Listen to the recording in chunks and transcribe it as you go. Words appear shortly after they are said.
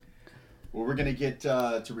Well, we're going to get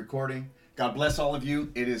to recording. God bless all of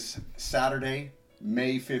you. It is Saturday,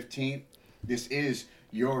 May 15th. This is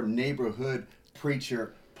your Neighborhood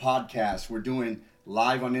Preacher podcast. We're doing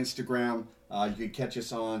live on Instagram. You can catch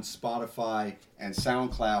us on Spotify and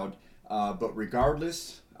SoundCloud. But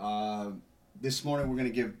regardless, this morning we're going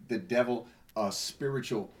to give the devil a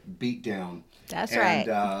spiritual beatdown. That's right.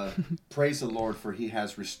 And praise the Lord, for he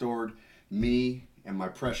has restored me and my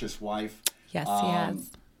precious wife. Yes, he has.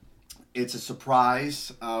 It's a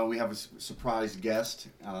surprise. We have a surprise guest.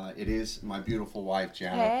 It is my beautiful wife,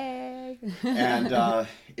 Janet. Hey. And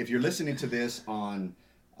if you're listening to this on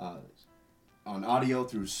audio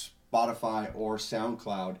through Spotify or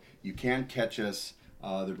SoundCloud, you can catch us,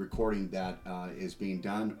 the recording that is being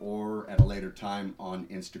done, or at a later time on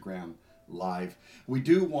Instagram Live. We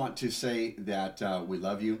do want to say that we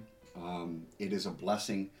love you. It is a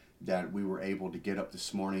blessing that we were able to get up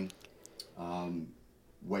this morning,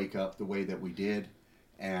 wake up the way that we did,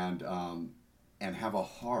 and have a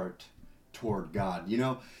heart toward God. You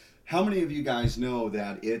know, how many of you guys know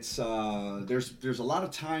that it's there's a lot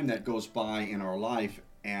of time that goes by in our life,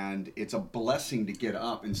 and it's a blessing to get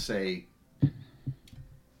up and say,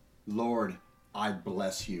 Lord, I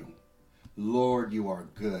bless you. Lord, you are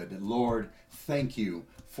good. Lord, thank you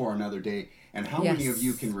for another day. And how many of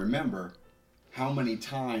you can remember how many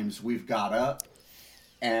times we've got up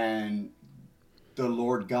and the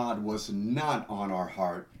Lord God was not on our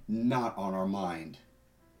heart, not on our mind?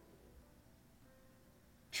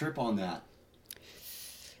 Trip on that.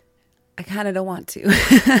 I kind of don't want to.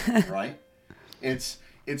 Right? It's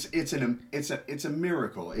a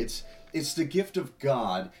miracle. It's the gift of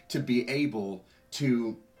God to be able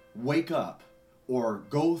to wake up or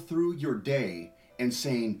go through your day and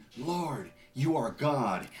saying, Lord, you are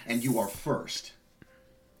God and you are first.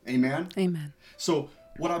 Amen? Amen. So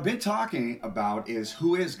what I've been talking about is,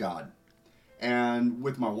 who is God? And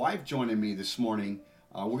with my wife joining me this morning,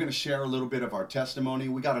 we're going to share a little bit of our testimony.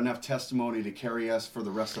 We got enough testimony to carry us for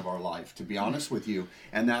the rest of our life, to be honest with you.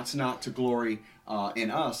 And that's not to glory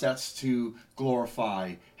in us. That's to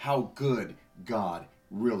glorify how good God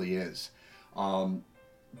really is.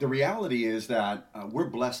 The reality is that we're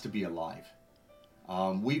blessed to be alive.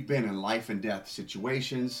 We've been in life and death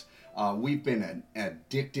situations. We've been in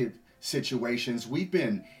addictive situations. We've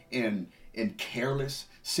been in careless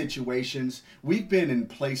situations. We've been in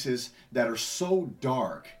places that are so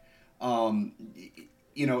dark. We've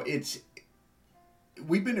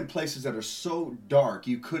been in places that are so dark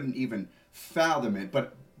you couldn't even fathom it.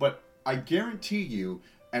 But I guarantee you,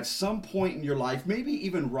 at some point in your life, maybe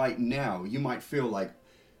even right now, you might feel like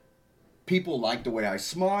people like the way I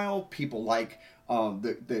smile. People like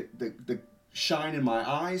the shine in my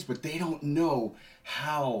eyes, but they don't know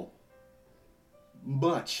how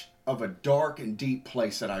much of a dark and deep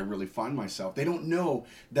place that I really find myself. They don't know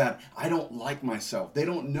that I don't like myself. They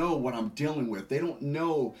don't know what I'm dealing with. They don't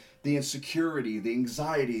know the insecurity, the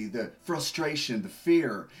anxiety, the frustration, the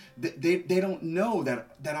fear. They don't know that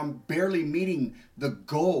I'm barely meeting the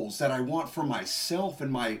goals that I want for myself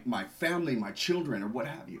and my family, my children, or what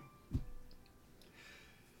have you.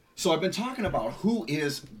 So I've been talking about who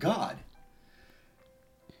is God.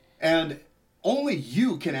 And only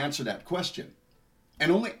you can answer that question. And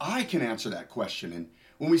only I can answer that question. And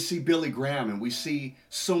when we see Billy Graham and we see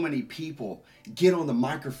so many people get on the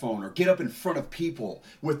microphone or get up in front of people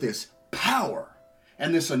with this power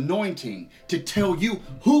and this anointing to tell you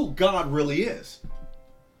who God really is,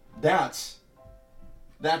 that's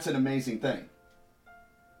an amazing thing.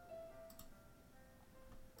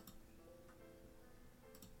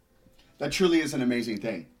 That truly is an amazing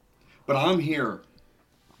thing. But I'm here.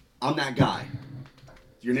 I'm that guy,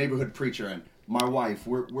 your neighborhood preacher, and my wife.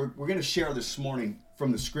 We're going to share this morning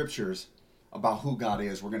from the scriptures about who God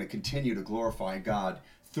is. We're going to continue to glorify God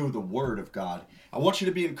through the Word of God. I want you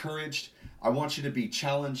to be encouraged. I want you to be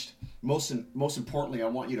challenged. Most importantly, I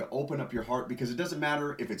want you to open up your heart, because it doesn't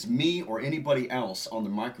matter if it's me or anybody else on the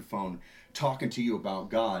microphone talking to you about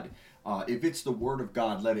God. If it's the Word of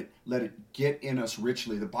God, let it get in us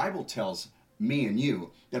richly. The Bible tells me and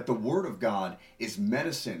you that the Word of God is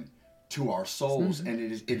medicine to our souls, and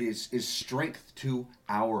it is strength to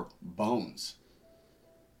our bones.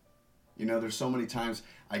 You know, there's so many times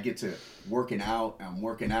I get to working out, and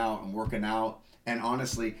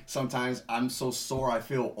honestly, sometimes I'm so sore I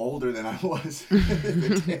feel older than I was.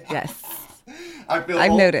 Yes. I've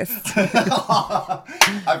noticed.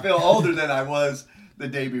 I feel older than I was the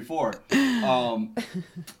day before.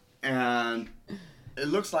 And it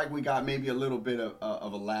looks like we got maybe a little bit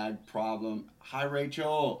of a lag problem. Hi,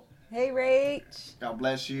 Rachel. Hey, Rach. God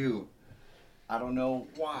bless you. I don't know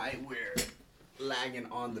why we're lagging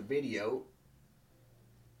on the video.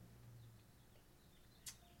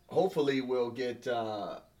 Hopefully we'll get,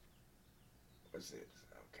 what's this?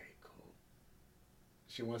 Okay, cool.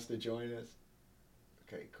 She wants to join us.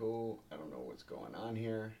 Okay, cool. I don't know what's going on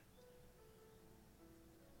here.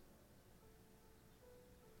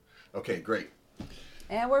 Okay, great.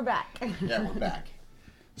 And we're back. Yeah, we're back.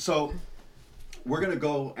 So we're going to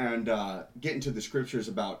go and get into the scriptures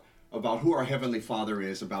about who our Heavenly Father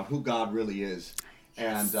is, about who God really is.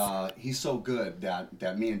 Yes. And He's so good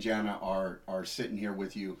that me and Jana are sitting here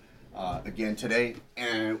with you again today.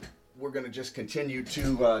 And we're going to just continue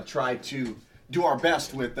to try to do our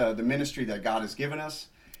best with the ministry that God has given us.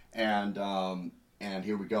 And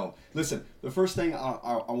here we go. Listen, the first thing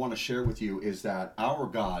I want to share with you is that our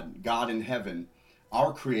God in heaven,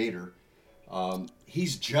 our Creator,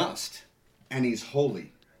 He's just and He's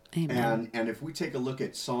holy. Amen. And if we take a look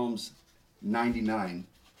at Psalms 99,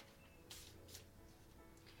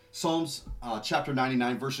 Psalms chapter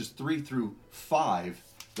 99, verses 3 through 5,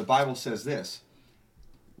 the Bible says this: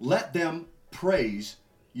 "Let them praise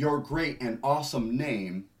your great and awesome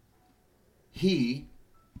name. He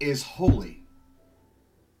is holy."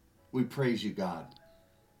 We praise you, God.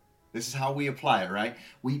 This is how we apply it, right?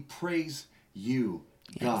 We praise you,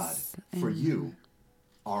 God, for you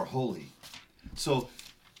are holy. So,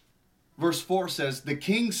 verse 4 says, "The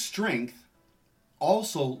king's strength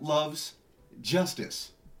also loves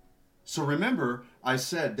justice." So remember, I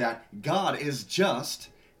said that God is just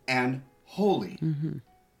and holy. Mm-hmm.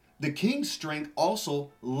 The king's strength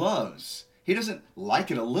also loves. He doesn't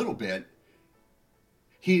like it a little bit.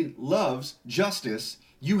 He loves justice.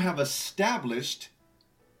 You have established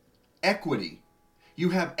equity. You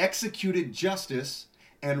have executed justice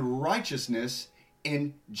and righteousness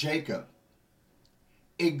in Jacob.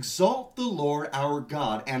 Exalt the Lord our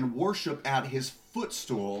God and worship at his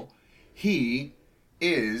footstool. He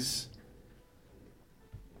is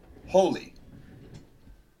holy.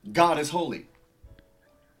 God is holy.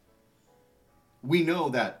 We know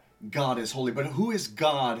that God is holy, but who is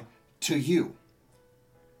God to you?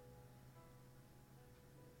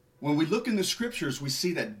 When we look in the scriptures, we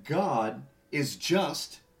see that God is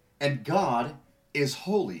just and God is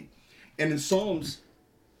holy. And in Psalms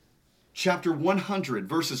chapter 100,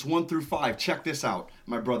 verses 1 through 5, check this out,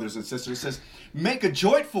 my brothers and sisters. It says, "Make a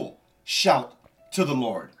joyful shout to the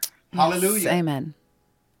Lord." Hallelujah. Yes, amen.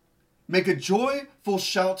 "Make a joyful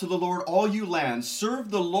shout to the Lord, all you lands.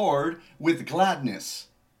 Serve the Lord with gladness."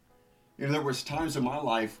 You know, there was times in my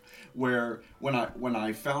life where when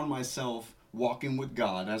I found myself walking with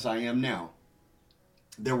God as I am now,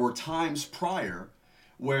 there were times prior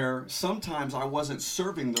where sometimes I wasn't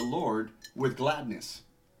serving the Lord with gladness.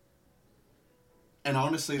 And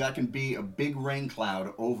honestly, that can be a big rain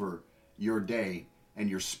cloud over your day and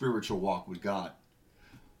your spiritual walk with God.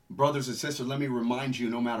 Brothers and sisters, let me remind you,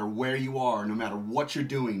 no matter where you are, no matter what you're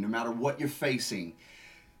doing, no matter what you're facing,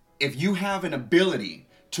 if you have an ability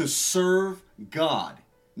to serve God,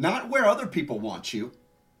 not where other people want you,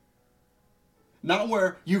 not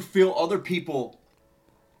where you feel other people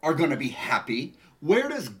are going to be happy, where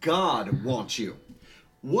does God want you?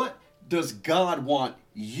 What does God want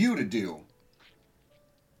you to do?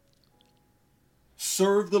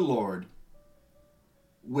 Serve the Lord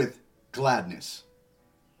with gladness.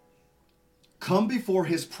 Come before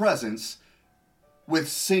his presence with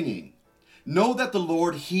singing. Know that the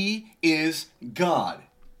Lord, he is God.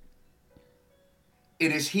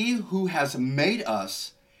 It is he who has made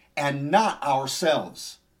us and not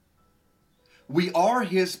ourselves. We are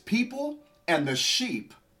his people and the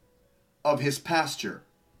sheep of his pasture.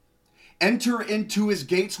 Enter into his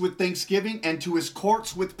gates with thanksgiving and to his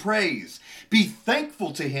courts with praise. Be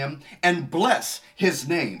thankful to him and bless his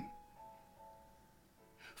name.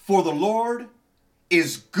 For the Lord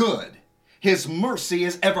is good. His mercy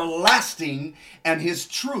is everlasting, and his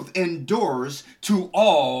truth endures to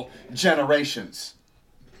all generations.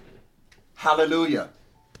 Hallelujah.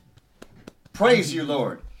 Praise you,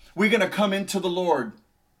 Lord. We're going to come into the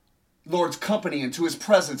Lord's company, into his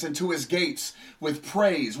presence, into his gates with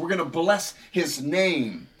praise. We're going to bless his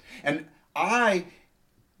name. And I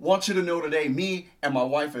want you to know today, me and my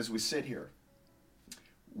wife, as we sit here,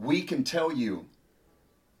 we can tell you,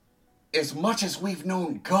 as much as we've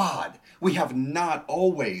known God, we have not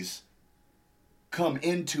always come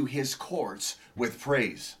into his courts with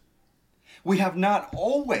praise. We have not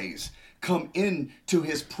always come into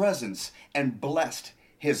his presence and blessed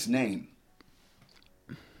his name.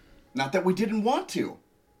 Not that we didn't want to,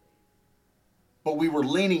 but we were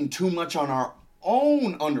leaning too much on our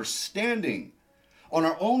own understanding, on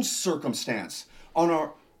our own circumstance, on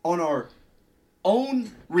our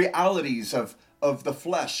own realities of of the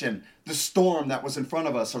flesh and the storm that was in front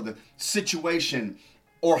of us, or the situation,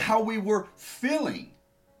 or how we were feeling.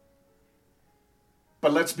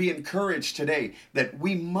 But let's be encouraged today that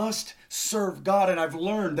we must serve God. And I've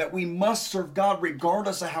learned that we must serve God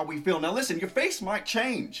regardless of how we feel. Now listen, your face might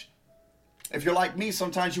change. If you're like me,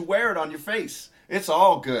 sometimes you wear it on your face. It's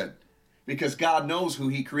all good because God knows who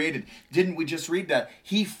He created. Didn't we just read that?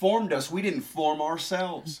 He formed us. We didn't form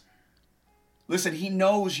ourselves. Listen, He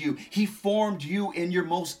knows you. He formed you in your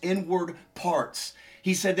most inward parts.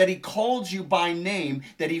 He said that He called you by name,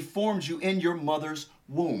 that He formed you in your mother's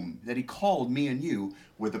womb, that He called me and you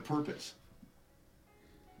with a purpose.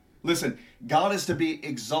 Listen, God is to be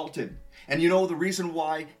exalted. And you know the reason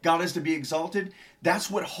why God is to be exalted? That's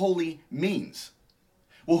what holy means.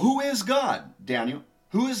 Well, who is God, Daniel?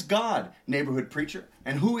 Who is God, neighborhood preacher?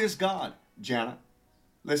 And who is God, Jana?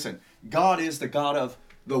 Listen, God is the God of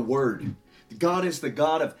the Word. God is the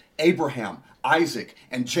God of Abraham, Isaac,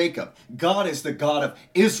 and Jacob. God is the God of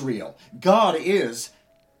Israel. God is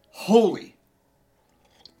holy.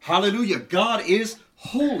 Hallelujah. God is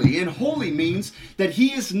holy. And holy means that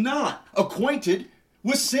He is not acquainted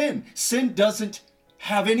with sin. Sin doesn't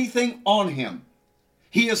have anything on Him.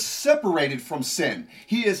 He is separated from sin.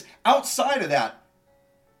 He is outside of that.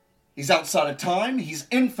 He's outside of time. He's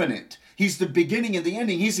infinite. He's the beginning and the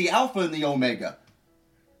ending. He's the Alpha and the Omega.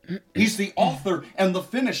 He's the author and the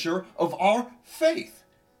finisher of our faith.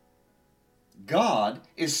 God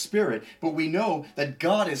is spirit, but we know that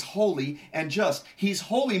God is holy and just. He's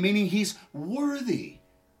holy, meaning He's worthy.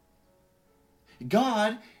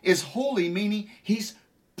 God is holy, meaning He's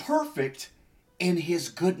perfect in His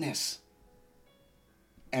goodness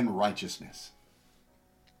and righteousness.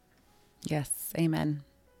 Yes, amen.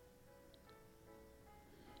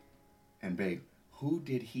 And babe, who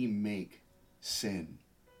did He make sin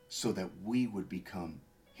so that we would become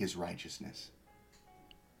His righteousness?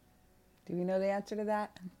 Do we know the answer to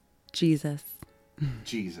that? Jesus,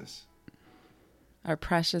 Jesus. our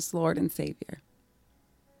precious Lord and Savior.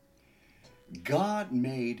 God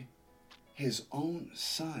made His own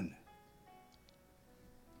Son,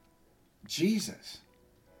 Jesus,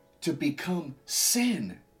 to become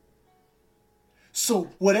sin. So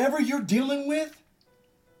whatever you're dealing with,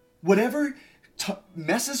 whatever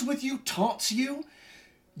messes with you, taunts you,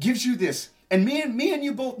 gives you this. And me and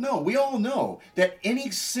you both know, we all know that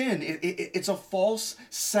any sin, it's a false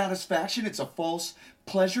satisfaction, it's a false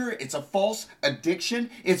pleasure, it's a false addiction,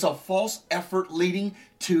 it's a false effort leading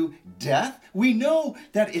to death. We know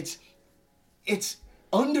that it's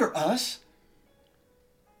under us,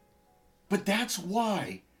 but that's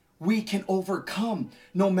why we can overcome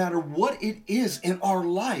no matter what it is in our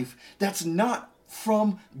life that's not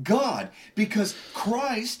from God, because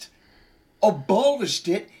Christ abolished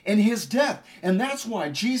it in His death. And that's why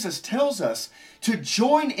Jesus tells us to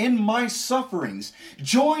join in my sufferings,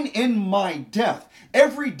 join in my death.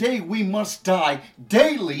 Every day we must die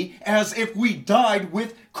daily as if we died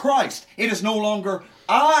with Christ. It is no longer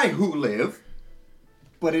I who live,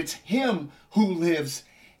 but it's Him who lives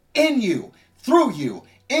in you, through you,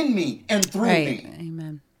 in me, and through me.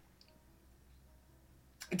 Amen.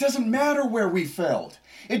 It doesn't matter where we failed.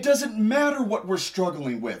 It doesn't matter what we're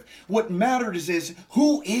struggling with. What matters is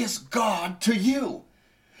who is God to you?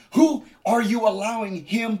 Who are you allowing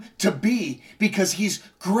Him to be? Because He's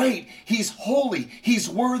great, He's holy, He's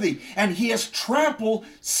worthy, and He has trampled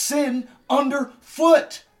sin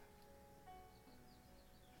underfoot.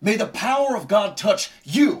 May the power of God touch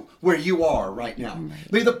you where you are right now.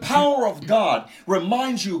 May the power of God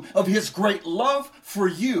remind you of His great love for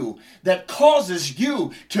you that causes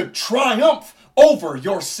you to triumph over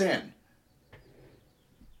your sin.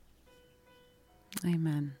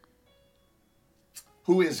 Amen.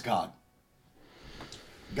 Who is God?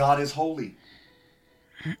 God is holy.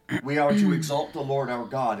 We are to exalt the Lord our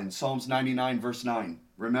God in Psalms 99 verse 9.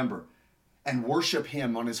 Remember, and worship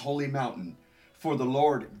Him on His holy mountain. For the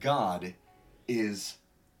Lord God is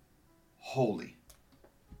holy.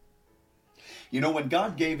 You know, when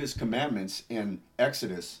God gave His commandments in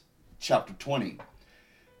Exodus chapter 20,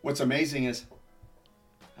 what's amazing is,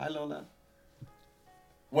 hi Lola.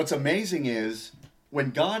 What's amazing is when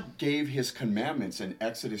God gave His commandments in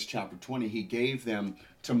Exodus chapter 20, He gave them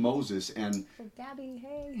to Moses and Gabby,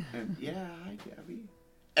 hey. yeah, hi Gabby.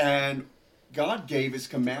 And God gave His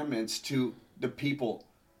commandments to the people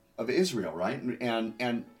of Israel, right?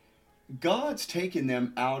 And God's taken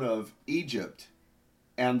them out of Egypt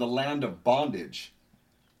and the land of bondage.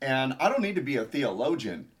 And I don't need to be a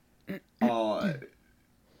theologian, but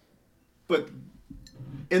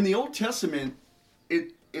in the Old Testament,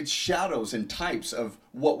 it's shadows and types of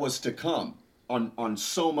what was to come on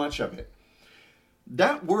so much of it.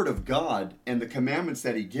 that word of God and the commandments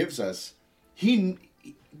that he gives us,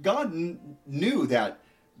 God knew that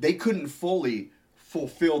they couldn't fully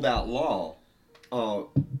fulfill that law.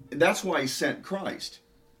 That's why he sent Christ.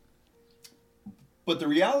 But the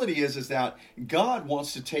reality is that God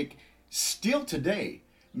wants to take, still today,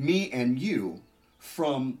 me and you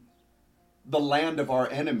from the land of our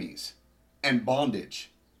enemies and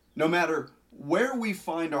bondage. No matter where we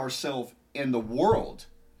find ourselves in the world,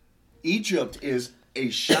 Egypt is a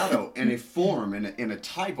shadow and a form and a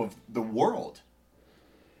type of the world.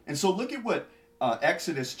 And so look at what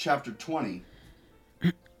Exodus chapter 20,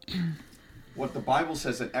 what the Bible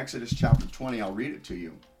says in Exodus chapter 20. I'll read it to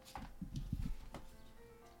you.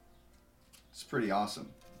 It's pretty awesome.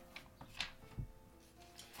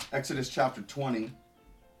 Exodus chapter 20,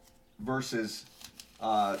 verses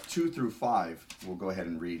 2 through 5. We'll go ahead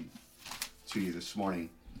and read to you this morning.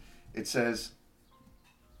 It says,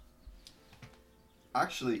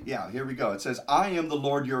 here we go. It says, I am the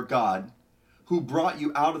Lord your God, who brought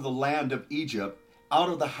you out of the land of Egypt, out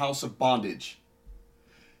of the house of bondage.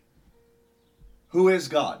 Who is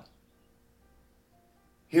God?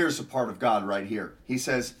 Here's a part of God right here. He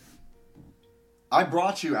says, I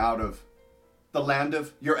brought you out of the land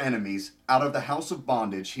of your enemies, out of the house of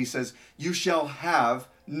bondage. He says, you shall have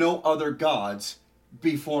no other gods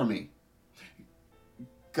before me.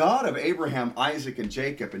 God of Abraham, Isaac, and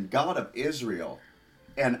Jacob, and God of Israel,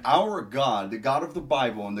 and our God, the God of the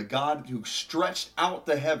Bible, and the God who stretched out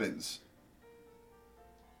the heavens.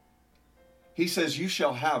 He says, you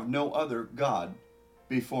shall have no other God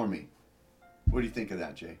before me. What do you think of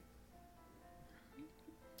that, Jay?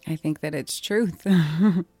 I think that it's truth.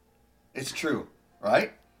 It's true,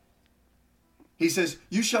 right? He says,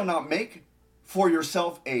 you shall not make for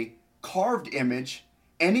yourself a carved image,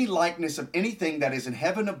 any likeness of anything that is in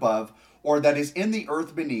heaven above, or that is in the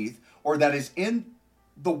earth beneath, or that is in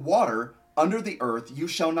the water under the earth. You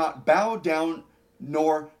shall not bow down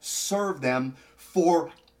nor serve them,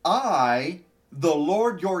 for I, the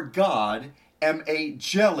Lord your God, am a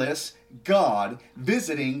jealous God,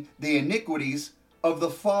 visiting the iniquities of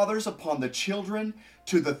the fathers upon the children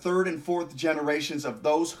to the third and fourth generations of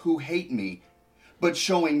those who hate me, but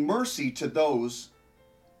showing mercy to thousands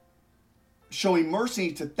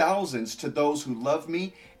to those who love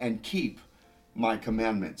me and keep my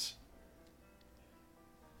commandments.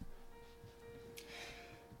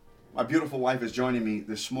 My beautiful wife is joining me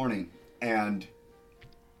this morning, and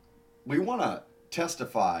we want to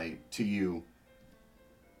testify to you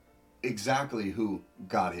exactly who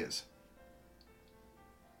God is.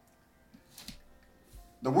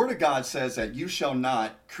 The Word of God says that you shall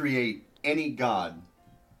not create any God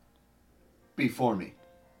before me,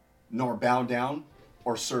 nor bow down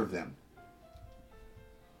or serve them.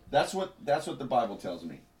 That's what the Bible tells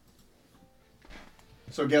me.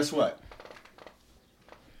 So guess what?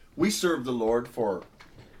 We served the Lord for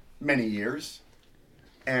many years,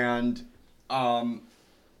 and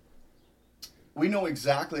we know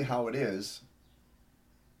exactly how it is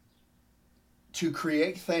to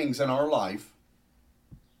create things in our life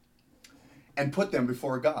and put them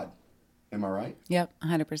before God. Am I right? Yep,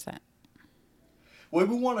 100%. What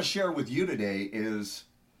we want to share with you today is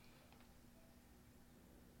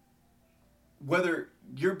whether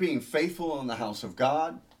you're being faithful in the house of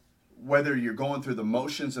God, whether you're going through the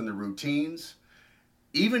motions and the routines,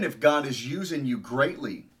 even if God is using you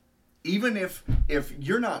greatly, even if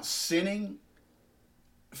you're not sinning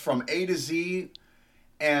from A to Z,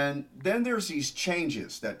 and then there's these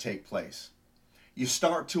changes that take place. You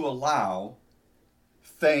start to allow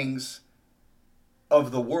things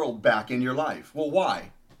of the world back in your life. Well,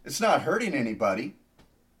 why? It's not hurting anybody.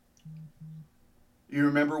 You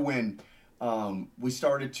remember when we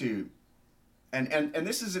started to, and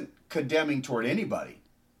this isn't condemning toward anybody.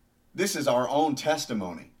 This is our own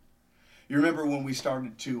testimony. You remember when we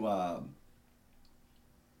started to,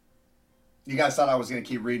 you guys thought I was going to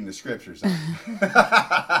keep reading the scriptures.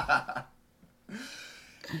 Huh?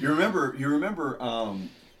 You remember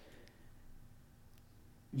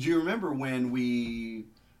do you remember when we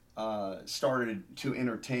started to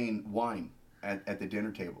entertain wine at the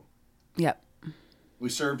dinner table? Yep. We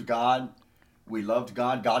served God. We loved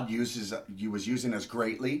God. God was using us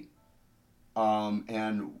greatly.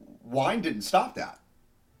 And wine didn't stop that.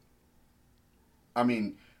 I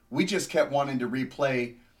mean, we just kept wanting to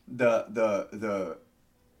replay the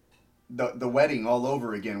wedding all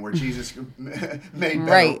over again, where Jesus made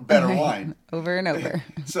better wine over and over.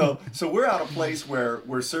 So we're at a place where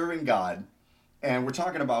we're serving God, and we're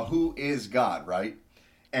talking about who is God, right?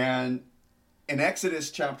 And in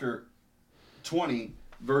Exodus chapter 20,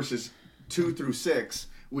 verses 2 through 6,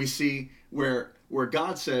 we see where where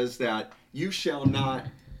God says that you shall not.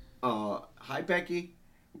 Hi, Becky.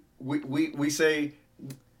 We say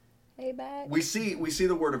Hey, back. we see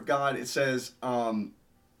the word of God. It says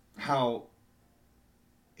how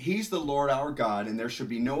He's the Lord our God, and there should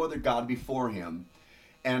be no other God before Him,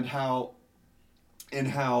 and how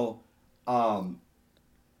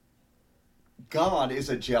God is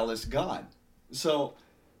a jealous God. So,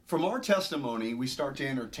 from our testimony, we start to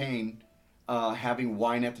entertain having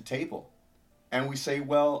wine at the table, and we say,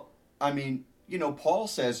 well, I mean, Paul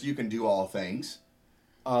says you can do all things,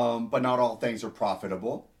 but not all things are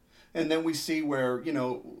profitable. And then we see where,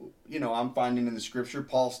 I'm finding in the scripture,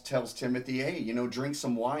 Paul tells Timothy, hey, drink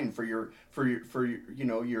some wine for your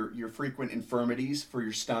frequent infirmities, for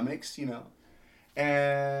your stomachs,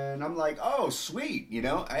 And I'm like, oh, sweet,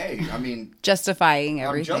 hey, I mean, Justifying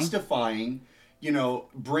everything. I'm justifying,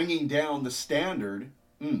 bringing down the standard.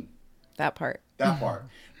 That part. That part.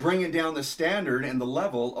 Bringing down the standard and the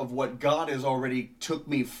level of what God has already took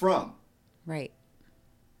me from. Right.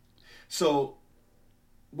 So,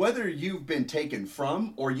 whether you've been taken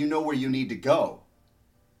from or you know where you need to go,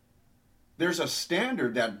 there's a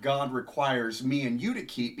standard that God requires me and you to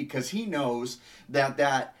keep, because He knows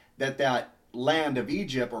that land of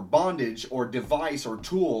Egypt or bondage or device or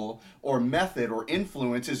tool or method or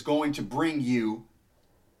influence is going to bring you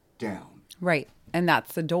down. Right. And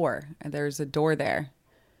that's the door. And there's a door there.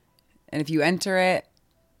 And if you enter it,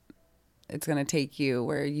 it's going to take you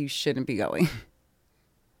where you shouldn't be going.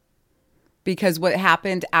 Because what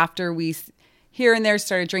happened after we here and there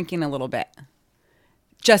started drinking a little bit,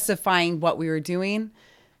 justifying what we were doing,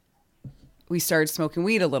 we started smoking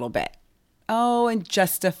weed a little bit. Oh, and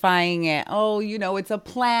justifying it. Oh, it's a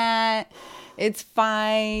plant. It's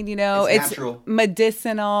fine. It's natural.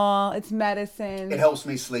 Medicinal. It's medicine. It helps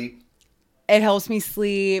me sleep.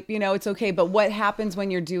 It's okay. But what happens when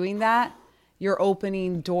you're doing that? You're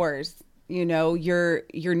opening doors.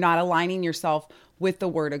 You're not aligning yourself with the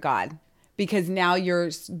word of God, because now you're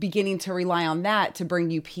beginning to rely on that to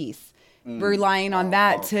bring you peace. Relying on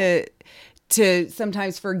that to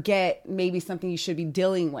sometimes forget maybe something you should be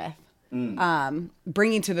dealing with,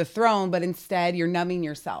 bringing to the throne, but instead you're numbing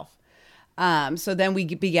yourself. So then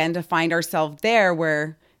we began to find ourselves there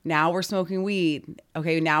where now we're smoking weed.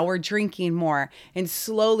 Okay, now we're drinking more. And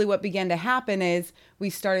slowly what began to happen is we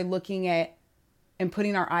started looking at and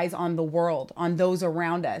putting our eyes on the world, on those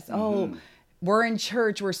around us. Oh, we're in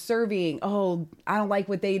church, we're serving. Oh, I don't like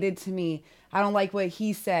what they did to me. I don't like what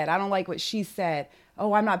he said. I don't like what she said.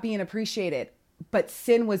 Oh, I'm not being appreciated. But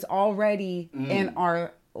sin was already in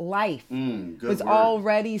our life. Was word.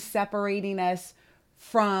 already separating us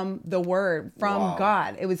from the word, from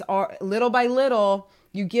God. It was all, little by little,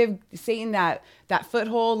 you give Satan that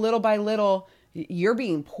foothold, little by little, you're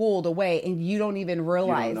being pulled away and you don't even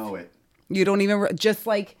realize. You don't know it. You don't even, just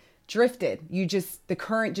like drifted. The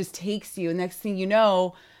current just takes you. And next thing you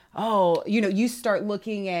know, you start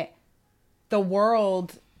looking at the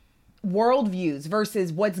worldviews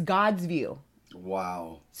versus what's God's view.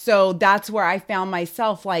 Wow. So that's where I found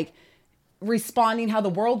myself like responding how the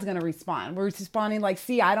world's going to respond. We're responding like,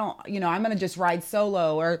 see, I'm going to just ride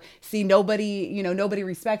solo, or see, nobody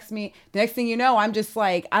respects me. The next thing you know, I'm just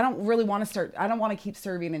like, I don't want to keep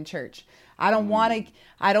serving in church. I don't want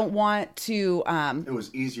to. It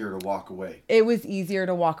was easier to walk away. It was easier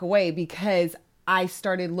to walk away because I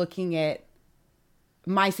started looking at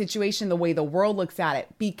my situation the way the world looks at it,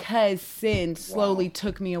 because sin slowly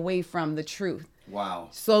took me away from the truth. Wow.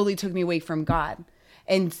 Slowly took me away from God.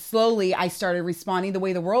 And slowly I started responding the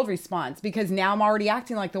way the world responds, because now I'm already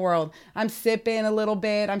acting like the world. I'm sipping a little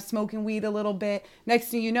bit. I'm smoking weed a little bit. Next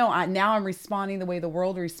thing you know, now I'm responding the way the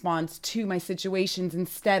world responds to my situations,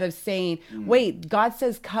 instead of saying, wait, God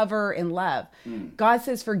says cover and love. God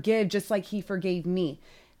says forgive just like He forgave me.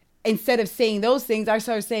 Instead of saying those things, I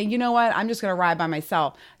started saying, you know what? I'm just going to ride by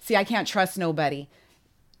myself. See, I can't trust nobody.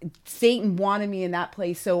 Satan wanted me in that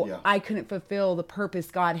place, so I couldn't fulfill the purpose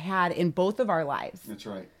God had in both of our lives. That's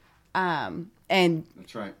right. And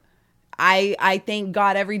That's right. I thank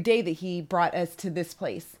God every day that He brought us to this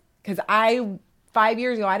place, because 5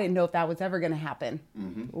 years ago, I didn't know if that was ever going to happen,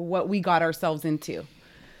 what we got ourselves into.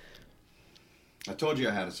 I told you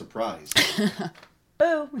I had a surprise.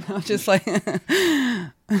 Boo. Just like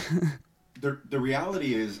The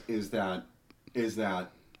reality is that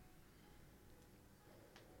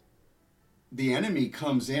the enemy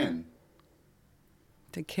comes in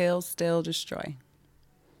to kill, steal, destroy.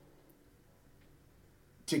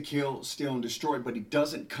 To kill, steal, and destroy, but he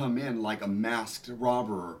doesn't come in like a masked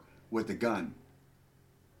robber with a gun.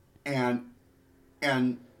 And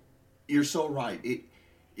you're so right.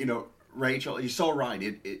 Rachel, you're so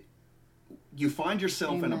right. you find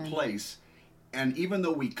yourself in a Amen. place, and even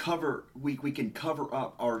though we can cover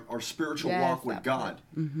up our spiritual Yes, walk with that God,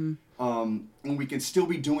 and we can still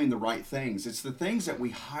be doing the right things. It's the things that we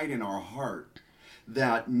hide in our heart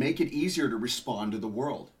that make it easier to respond to the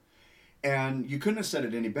world. And you couldn't have said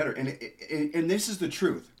it any better. And this is the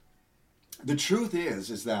truth. The truth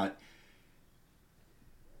is that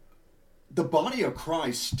the body of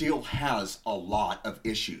Christ still has a lot of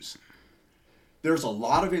issues. There's a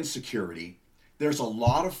lot of insecurity. There's a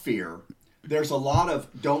lot of fear. There's a lot of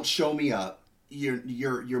 "don't show me up.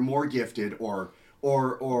 You're more gifted," or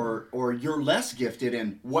 "you're less gifted,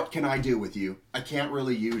 and what can I do with you? I can't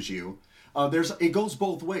really use you." It goes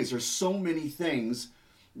both ways. There's so many things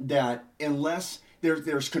that unless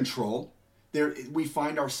there's control, we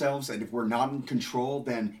find ourselves that if we're not in control,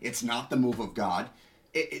 then it's not the move of God.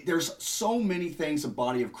 There's so many things of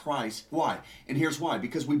body of Christ. Why? And here's why.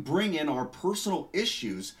 Because we bring in our personal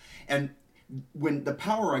issues, and when the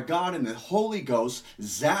power of God and the Holy Ghost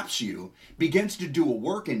zaps you, begins to do a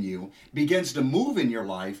work in you, begins to move in your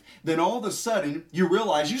life, then all of a sudden you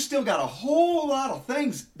realize you still got a whole lot of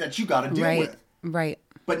things that you got to deal with. Right.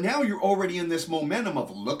 But now you're already in this momentum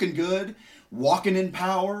of looking good, walking in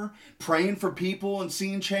power, praying for people and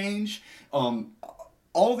seeing change.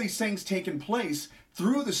 All these things taking place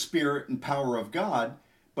through the Spirit and power of God,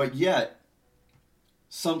 but yet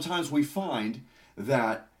sometimes we find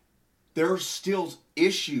that there's still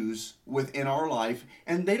issues within our life,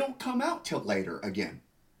 and they don't come out till later again.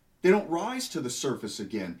 They don't rise to the surface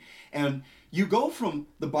again. And you go from,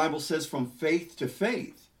 the Bible says, from faith to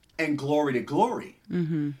faith and glory to glory.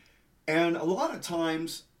 Mm-hmm. And a lot of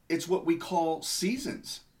times it's what we call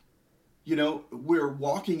seasons. You know, we're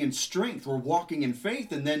walking in strength, we're walking in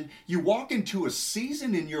faith, and then you walk into a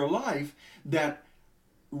season in your life that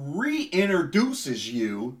reintroduces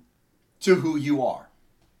you to who you are.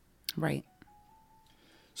 Right.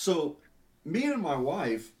 So me and my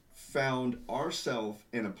wife found ourselves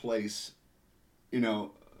in a place,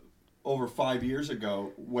 over 5 years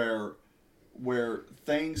ago where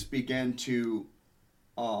things began to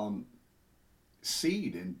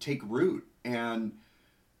seed and take root. And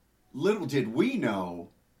little did we know,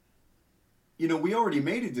 we already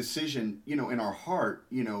made a decision, in our heart,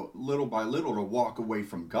 little by little to walk away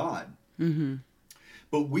from God. Mm-hmm.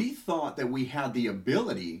 But we thought that we had the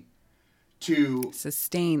ability to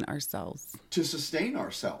sustain ourselves.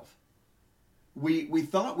 We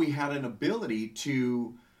thought we had an ability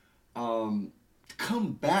to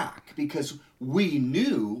come back because we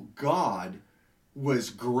knew God was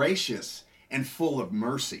gracious and full of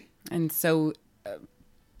mercy. And so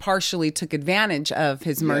partially took advantage of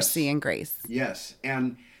his mercy and grace. Yes.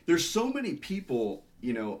 And there's so many people,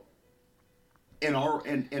 in our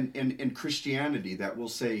in Christianity that will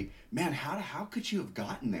say, "Man, how could you have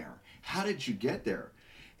gotten there? How did you get there?"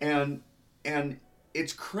 And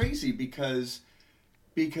it's crazy because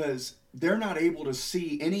they're not able to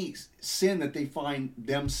see any sin that they find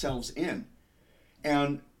themselves in.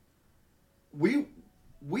 And we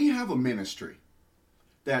have a ministry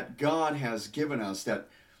that God has given us that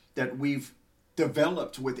we've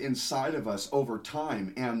developed with inside of us over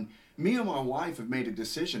time. And me and my wife have made a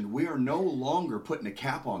decision. We are no longer putting a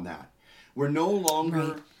cap on that. We're no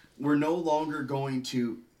longer going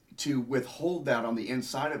to withhold that on the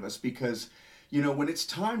inside of us, because when it's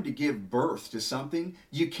time to give birth to something,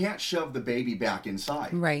 you can't shove the baby back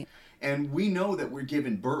inside. Right. And we know that we're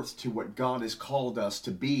giving birth to what God has called us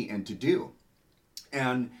to be and to do.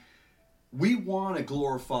 And we want to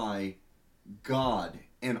glorify God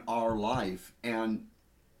in our life, and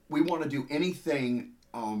we want to do anything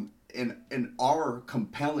in our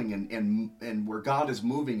compelling and where God is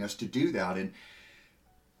moving us to do that. And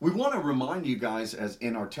we want to remind you guys, as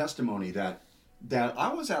in our testimony, that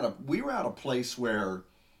we were at a place where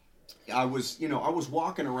I was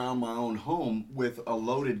walking around my own home with a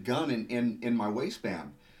loaded gun in my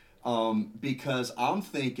waistband, because I'm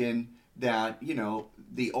thinking that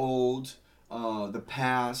the old, the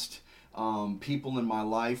past, people in my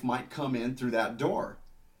life might come in through that door,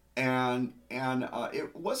 and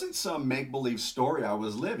it wasn't some make-believe story I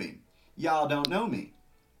was living. Y'all don't know me.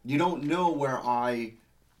 You don't know where I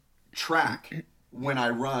track when I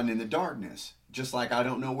run in the darkness, just like I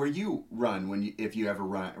don't know where you run if you ever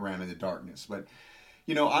ran in the darkness. But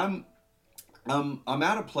I'm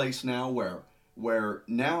at a place now where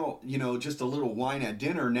now, just a little wine at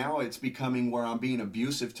dinner, now it's becoming where I'm being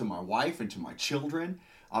abusive to my wife and to my children.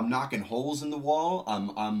 I'm knocking holes in the wall.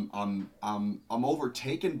 I'm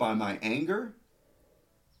overtaken by my anger.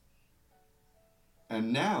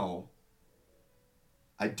 And now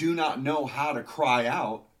I do not know how to cry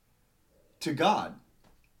out to God.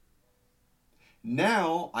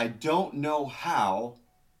 Now I don't know how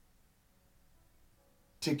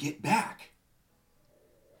to get back.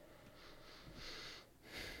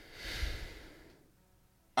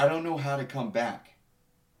 I don't know how to come back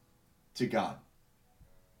to God.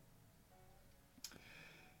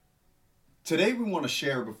 Today we want to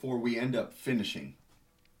share, before we end up finishing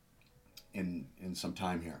in some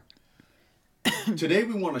time here. Today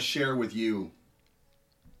we want to share with you,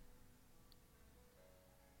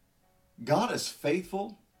 God is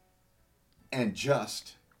faithful and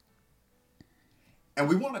just. And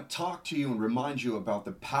we want to talk to you and remind you about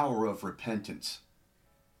the power of repentance.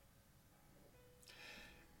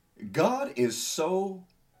 God is so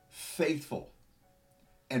faithful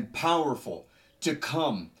and powerful to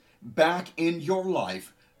come back in your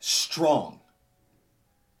life strong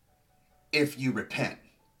if you repent.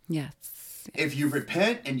 Yes. If you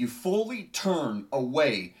repent and you fully turn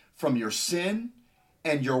away from your sin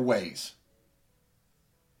and your ways.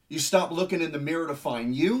 You stop looking in the mirror to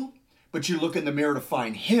find you, but you look in the mirror to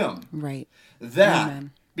find Him. Right. That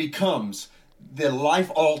Amen. becomes the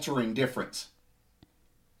life-altering difference.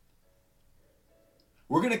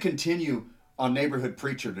 We're going to continue on Neighborhood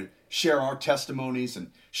Preacher to share our testimonies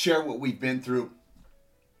and share what we've been through.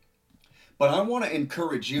 But I want to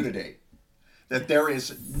encourage you today that there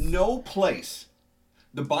is no place.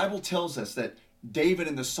 The Bible tells us that David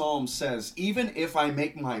in the Psalm says, even if I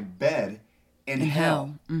make my bed in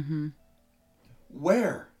hell, Mm-hmm.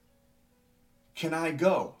 where can I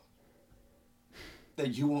go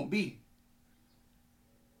that you won't be?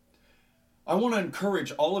 I want to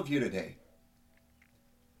encourage all of you today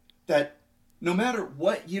that no matter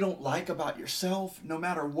what you don't like about yourself, no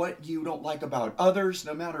matter what you don't like about others,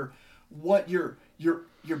 no matter what you're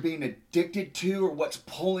being addicted to, or what's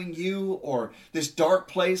pulling you, or this dark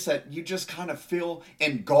place that you just kind of feel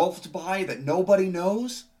engulfed by that nobody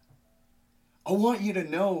knows, I want you to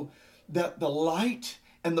know that the light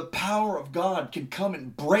and the power of God can come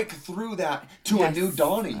and break through that to Yes, a new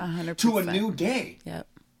dawning, 100%. to a new day. Yep.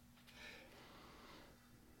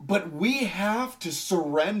 But we have to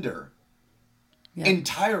surrender Yep.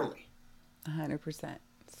 entirely. 100%.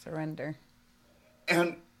 Surrender.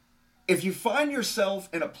 And if you find yourself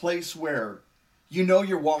in a place where you know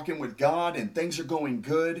you're walking with God and things are going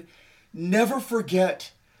good, never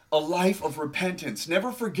forget a life of repentance.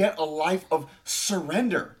 Never forget a life of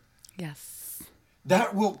surrender. Yes.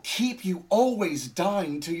 That will keep you always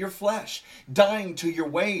dying to your flesh, dying to your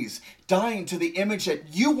ways, dying to the image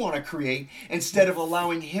that you want to create instead of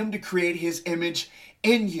allowing Him to create His image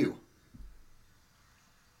in you.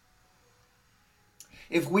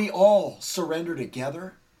 If we all surrender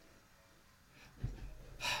together,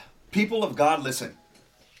 people of God, listen.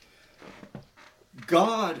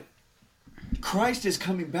 Christ is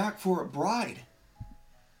coming back for a bride.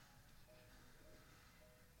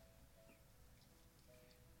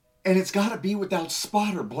 And it's got to be without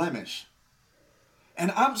spot or blemish.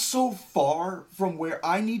 And I'm so far from where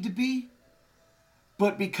I need to be,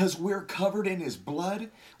 but because we're covered in His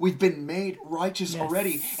blood, we've been made righteous Yes.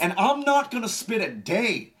 already. And I'm not going to spend a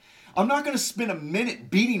day, I'm not going to spend a minute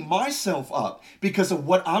beating myself up because of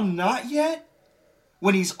what I'm not yet,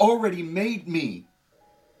 when He's already made me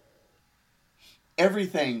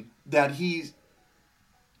everything that He's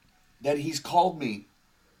called me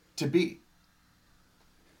to be.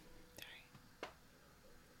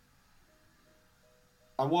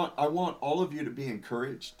 I want all of you to be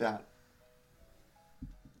encouraged that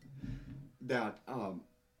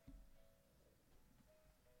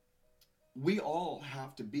we all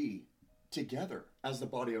have to be together as the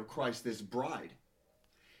body of Christ, this bride.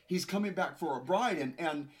 He's coming back for a bride,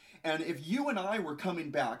 and if you and I were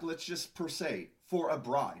coming back, let's just per se, for a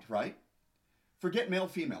bride, right? Forget male,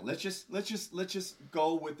 female. Let's just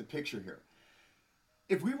go with the picture here.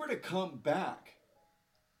 If we were to come back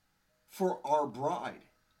for our bride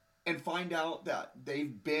and find out that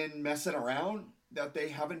they've been messing around, that they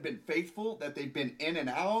haven't been faithful, that they've been in and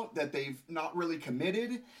out, that they've not really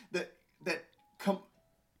committed, that come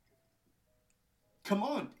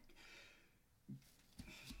on.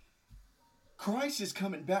 Christ is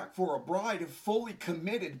coming back for a bride of fully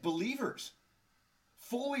committed believers,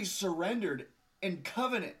 fully surrendered in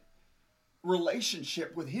covenant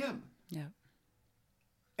relationship with Him. Yeah.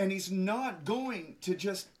 And He's not going to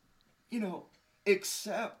just,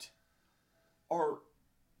 accept our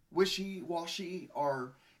wishy-washy,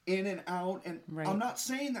 our in and out. And Right. I'm not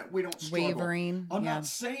saying that we don't struggle. Wavering. I'm Yeah. not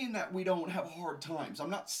saying that we don't have hard times. I'm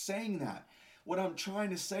not saying that. What I'm trying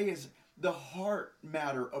to say is the heart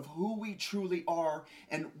matter of who we truly are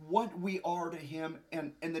and what we are to Him,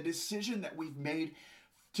 and the decision that we've made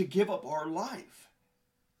to give up our life.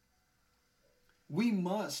 We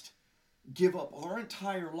must give up our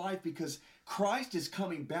entire life because Christ is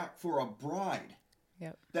coming back for a bride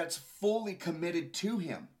Yep. that's fully committed to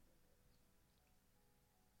him.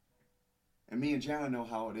 And me and Jana know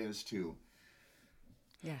how it is to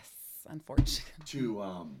Yes. Unfortunately.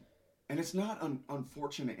 and it's not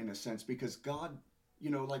unfortunate in a sense because God,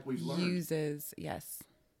 like we've learned, Uses. Yes.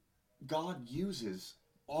 God uses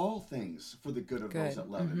all things for the good of those that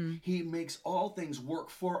love him. He makes all things work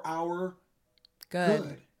for our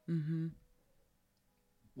Good.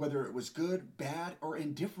 Whether it was good, bad, or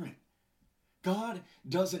indifferent. God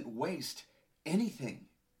doesn't waste anything.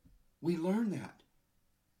 We learn that.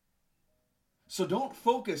 So don't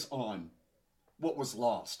focus on what was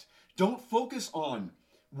lost. Don't focus on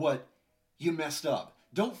what you messed up.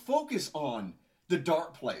 Don't focus on the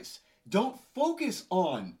dark place. Don't focus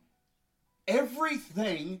on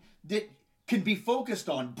everything that can be focused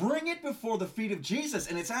on. Bring it before the feet of Jesus,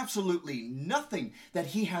 and it's absolutely nothing that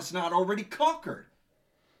he has not already conquered.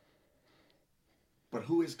 But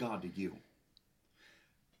who is God to you?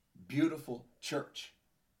 Beautiful church.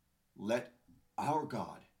 Let our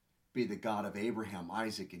God be the God of Abraham,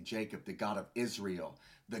 Isaac, and Jacob, the God of Israel,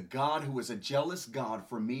 the God who is a jealous God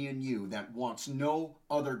for me and you that wants no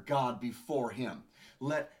other God before him.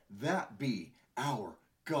 Let that be our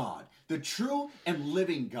God, the true and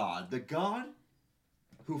living God, the God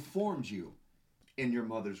who formed you in your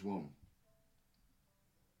mother's womb.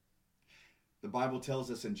 The Bible tells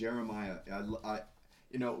us in Jeremiah,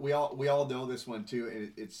 we all know this one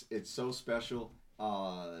too. It's so special.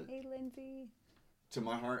 Hey, Lindsay. To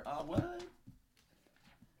my heart. What?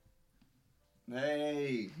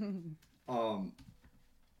 Hey.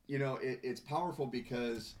 It's powerful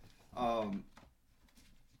because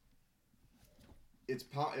it's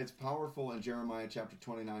powerful in Jeremiah chapter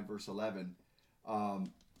 29 verse 11,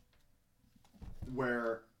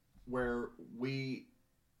 where we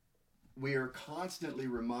are constantly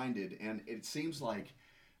reminded, and it seems like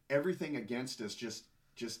everything against us just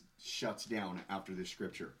shuts down after this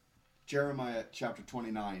scripture. Jeremiah chapter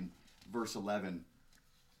 29 verse 11,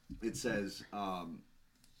 it says, I'm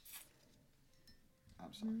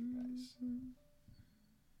sorry guys.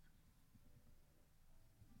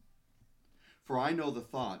 For I know the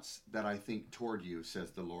thoughts that I think toward you,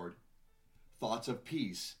 says the Lord, thoughts of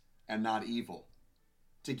peace and not evil,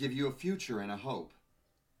 to give you a future and a hope.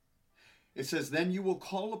 It says, then you will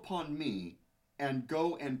call upon me and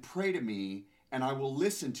go and pray to me, and I will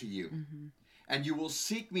listen to you. Mm-hmm. And you will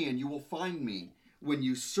seek me and you will find me when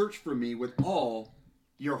you search for me with all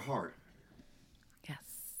your heart. Yes.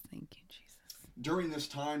 Thank you, Jesus. During this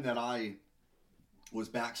time that I was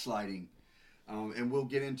backsliding, and we'll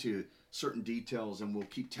get into certain details and we'll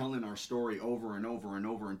keep telling our story over and over and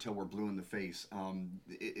over until we're blue in the face.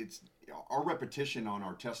 It's our repetition on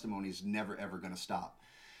our testimony is never, ever going to stop.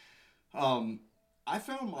 I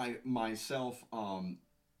found myself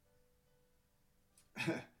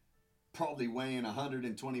probably weighing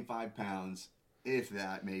 125 pounds, if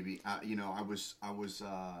that, maybe. I was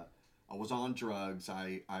on drugs.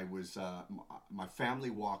 I was my family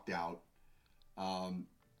walked out.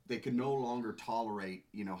 They could no longer tolerate,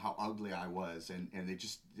 how ugly I was, and they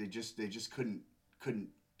just couldn't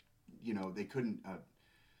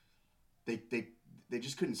they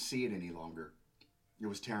just couldn't see it any longer. It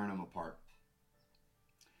was tearing them apart.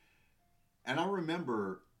 And I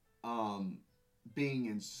remember being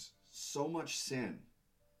in so much sin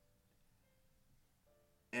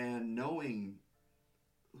and knowing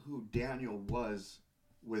who Daniel was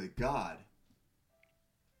with God,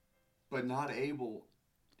 but not able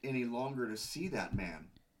any longer to see that man.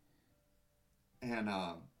 And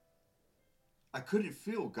I couldn't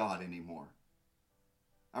feel God anymore.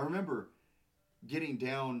 I remember getting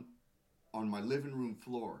down on my living room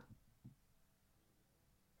floor,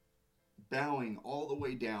 bowing all the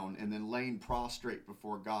way down, and then laying prostrate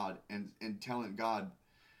before God and telling God,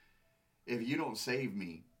 if you don't save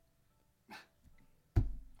me,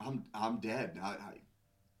 I'm dead.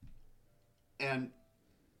 And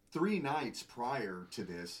 3 nights prior to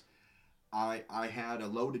this, I had a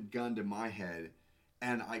loaded gun to my head,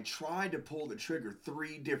 and I tried to pull the trigger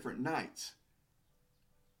 3 different nights.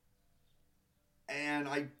 And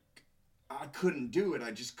I couldn't do it.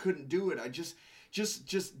 I just couldn't do it. I just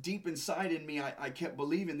deep inside in me, I kept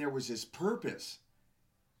believing there was this purpose.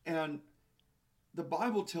 And the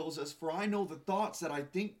Bible tells us, for I know the thoughts that I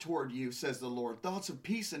think toward you, says the Lord, thoughts of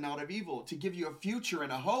peace and not of evil, to give you a future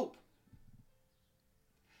and a hope.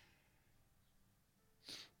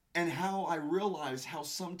 And how I realize how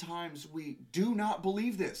sometimes we do not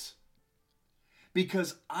believe this,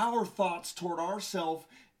 because our thoughts toward ourselves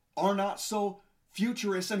are not so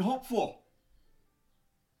futurist and hopeful.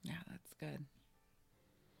 good.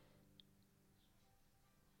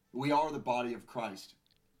 We are the body of Christ.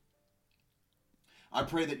 I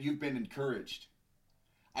pray that you've been encouraged.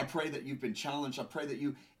 I pray that you've been challenged. I pray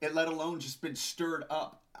that let alone just been stirred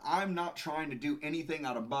up. I'm not trying to do anything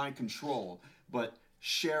out of my control, but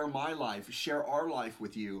share my life, share our life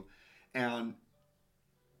with you, and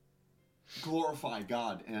glorify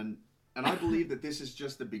God. And I believe that this is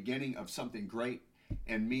just the beginning of something great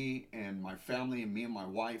in me and my family and me and my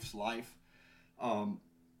wife's life.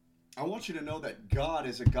 I want you to know that God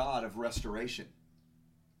is a God of restoration.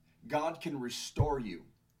 God can restore you.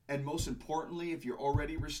 And most importantly, if you're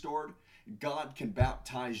already restored, God can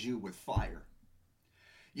baptize you with fire.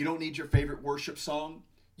 You don't need your favorite worship song.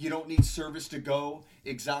 You don't need service to go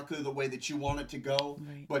exactly the way that you want it to go.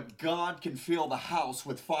 Right. But God can fill the house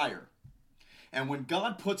with fire. And when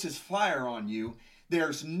God puts his fire on you,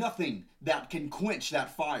 there's nothing that can quench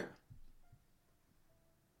that fire.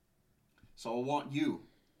 So I want you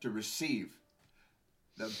to receive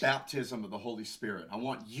the baptism of the Holy Spirit. I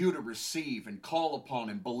want you to receive and call upon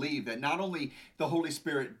and believe that not only the Holy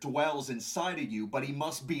Spirit dwells inside of you, but he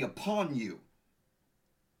must be upon you.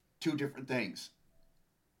 Two different things.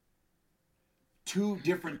 Two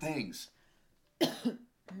different things.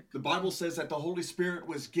 The Bible says that the Holy Spirit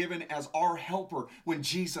was given as our helper when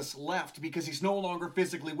Jesus left because he's no longer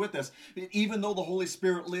physically with us. Even though the Holy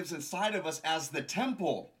Spirit lives inside of us as the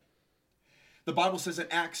temple. The Bible says in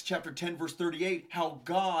Acts chapter 10 verse 38 how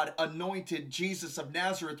God anointed Jesus of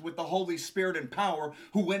Nazareth with the Holy Spirit and power,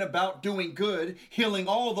 who went about doing good, healing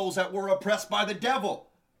all those that were oppressed by the devil.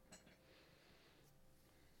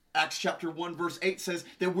 Acts chapter 1 verse 8 says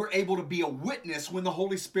that we're able to be a witness when the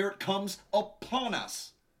Holy Spirit comes upon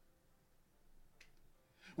us.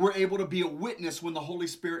 We're able to be a witness when the Holy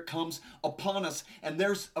Spirit comes upon us. And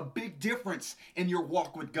there's a big difference in your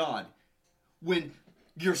walk with God. When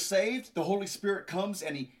you're saved, the Holy Spirit comes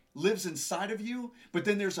and he lives inside of you. But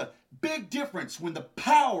then there's a big difference when the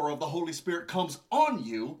power of the Holy Spirit comes on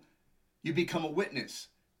you, you become a witness.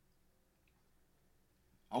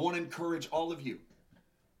 I want to encourage all of you.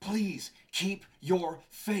 Please keep your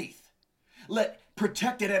faith.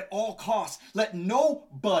 Protect it at all costs. Let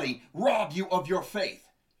nobody rob you of your faith.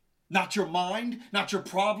 Not your mind, not your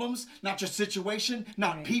problems, not your situation,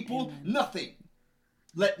 not Right. people, Amen. nothing.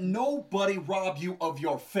 Let nobody rob you of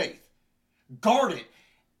your faith. Guard it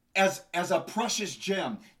as a precious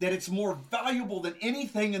gem, that it's more valuable than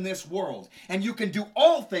anything in this world. And you can do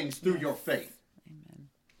all things through your faith. Amen.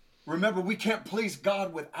 Remember, we can't please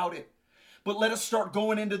God without it. But let us start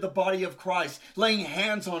going into the body of Christ, laying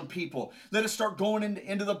hands on people. Let us start going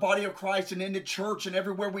into the body of Christ and into church and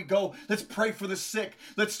everywhere we go. Let's pray for the sick.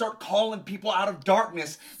 Let's start calling people out of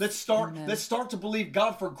darkness. Let's start to believe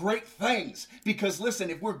God for great things. Because listen,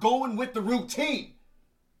 if we're going with the routine,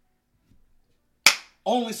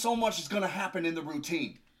 only so much is going to happen in the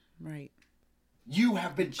routine. Right. You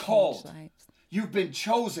have been called. You've been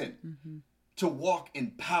chosen to walk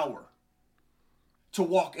in power, to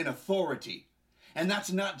walk in authority. And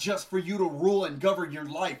that's not just for you to rule and govern your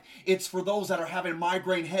life. It's for those that are having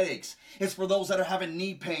migraine headaches. It's for those that are having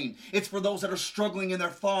knee pain. It's for those that are struggling in their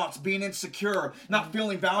thoughts, being insecure, not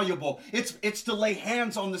feeling valuable. It's to lay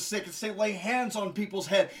hands on the sick. It's to lay hands on people's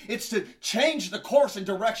head. It's to change the course and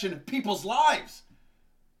direction of people's lives.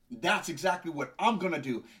 That's exactly what I'm going to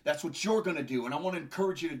do. That's what you're going to do. And I want to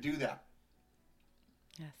encourage you to do that.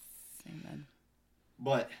 Yes. Amen.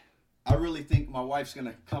 But I really think my wife's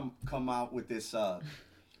gonna come out with this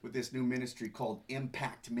new ministry called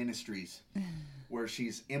Impact Ministries, where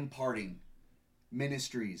she's imparting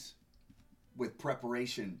ministries with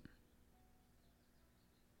preparation,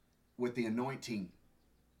 with the anointing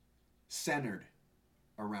centered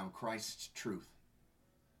around Christ's truth.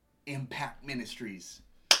 Impact Ministries.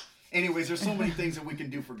 Anyways, there's so many things that we can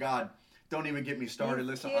do for God. Don't even get me started.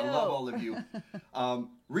 Listen, I love all of you.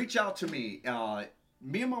 Reach out to me.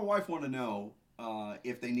 Me and my wife want to know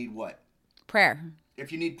if they need what? Prayer.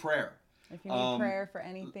 If you need prayer. If you need prayer for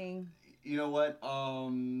anything. You know what?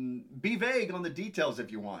 Be vague on the details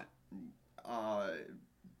if you want.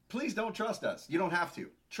 Please don't trust us. You don't have to.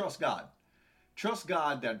 Trust God. Trust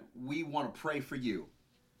God that we want to pray for you.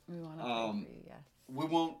 We want to pray for you, yes. We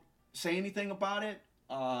won't say anything about it.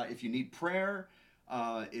 If you need prayer,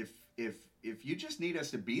 if you just need us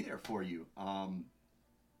to be there for you,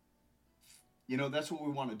 that's what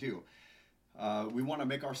we want to do. We want to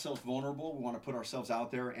make ourselves vulnerable. We want to put ourselves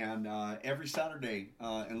out there. And every Saturday,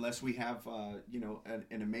 unless we have, a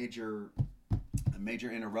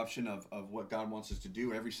major interruption of what God wants us to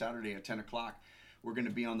do, every Saturday at 10 o'clock, we're going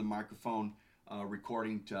to be on the microphone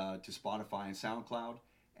recording to Spotify and SoundCloud.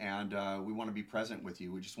 and we want to be present with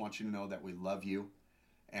you. We just want you to know that we love you,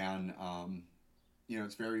 and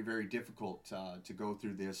it's very, very difficult to go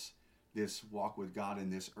through this walk with God in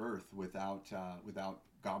this earth without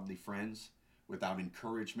godly friends, without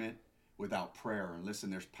encouragement, without prayer. And listen,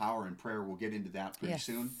 there's power in prayer. We'll get into that pretty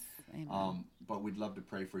soon. But we'd love to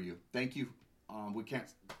pray for you. Thank you. We can't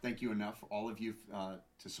thank you enough, all of you,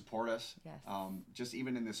 to support us. Yes. Just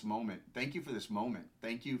even in this moment. Thank you for this moment.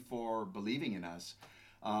 Thank you for believing in us.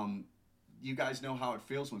 You guys know how it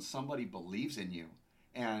feels when somebody believes in you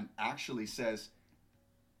and actually says,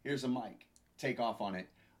 here's a mic, take off on it,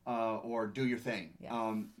 or do your thing.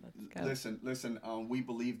 Yes. Listen, we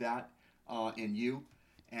believe that in you,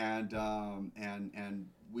 and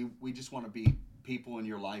we just want to be people in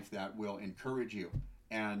your life that will encourage you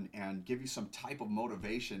and give you some type of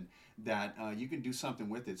motivation that you can do something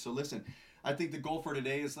with it. So listen, I think the goal for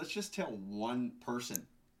today is let's just tell one person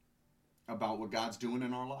about what God's doing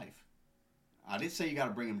in our life. I didn't say you got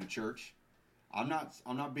to bring them to church. I'm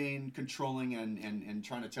not being controlling and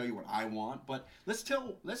trying to tell you what I want, but let's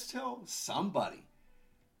tell somebody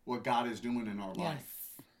what God is doing in our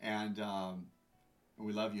life. And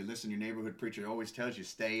we love you. Listen, your neighborhood preacher always tells you,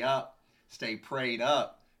 stay up, stay prayed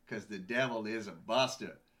up, because the devil is a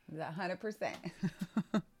buster. 100%.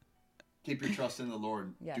 Keep your trust in the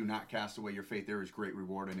Lord. Yes. Do not cast away your faith. There is great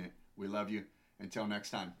reward in it. We love you. Until next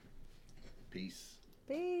time. Peace.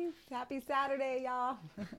 Peace. Happy Saturday, y'all.